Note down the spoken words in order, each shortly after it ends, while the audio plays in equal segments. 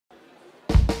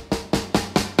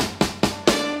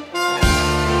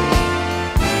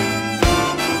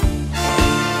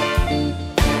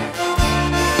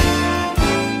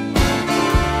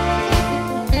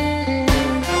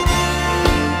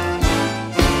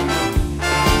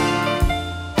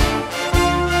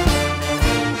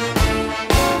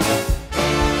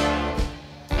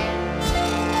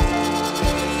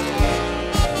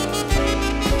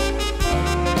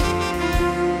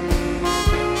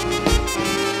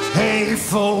Hey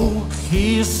folk,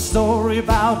 here's a story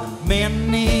about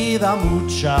Minnie the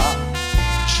Moocher.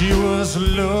 She was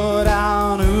low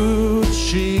down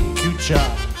hoochie coocher.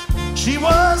 She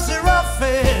was the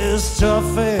roughest,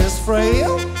 toughest,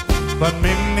 frail, but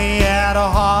Minnie had a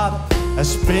heart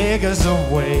as big as a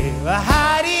whale.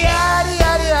 Hidey, hidey,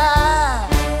 hidey, hidey.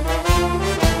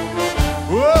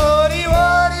 Woody,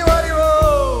 woody, woody,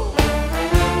 whoa.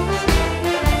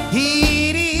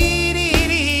 Heedy, heedy,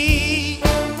 heedy.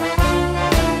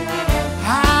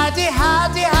 Hidey,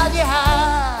 hidey, hidey,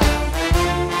 hidey.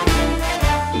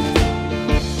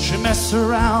 She messed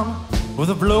around with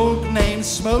a bloke named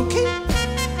Smokey.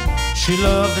 She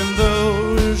loved him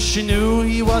though she knew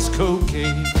he was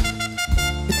cocaine.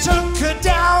 He took her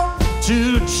down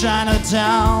to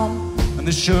Chinatown, and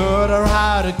they showed her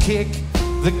how to kick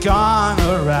the gong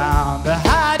around.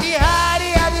 Hidey,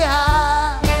 hidey, hidey,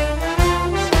 hidey.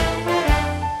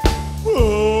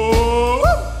 Whoa.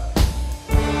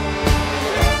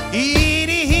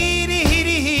 Heedy, heedy,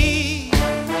 heedy, hee.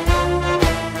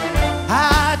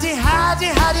 Hidey,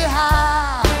 hidey, hidey,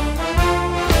 hidey.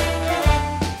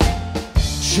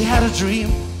 She had a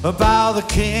dream about the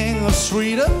king of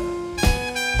Sweden.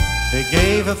 He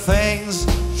gave her things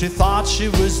she thought she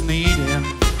was needing.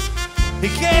 He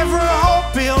gave her a whole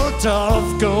built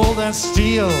of gold and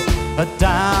steel, a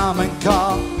diamond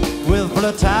car with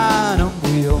platinum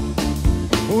wheel.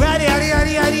 Waddy, waddy,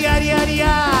 waddy, waddy, waddy, waddy, waddy.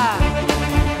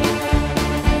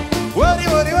 Waddy,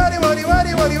 waddy, waddy, waddy,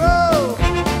 waddy, waddy, whoa.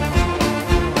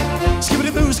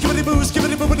 Skibbity boo, skibbity boo,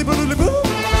 skibbity boobity boobity boo.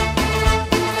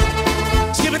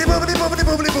 Skibbity boobity boobity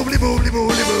boobity boobity boobity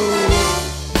boobity boo.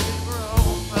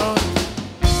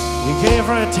 He gave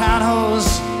her a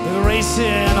townhouse with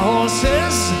racing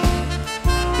horses.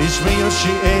 Each meal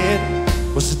she ate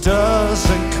was a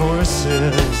dozen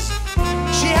courses.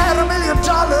 She had $1 million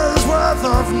worth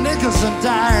of nickels and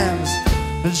dimes,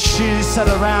 and she sat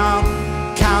around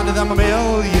counting them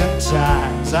 1,000,000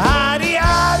 times. Hidey,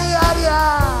 hidey, hidey,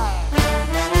 hidey.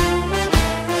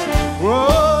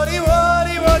 Whoa.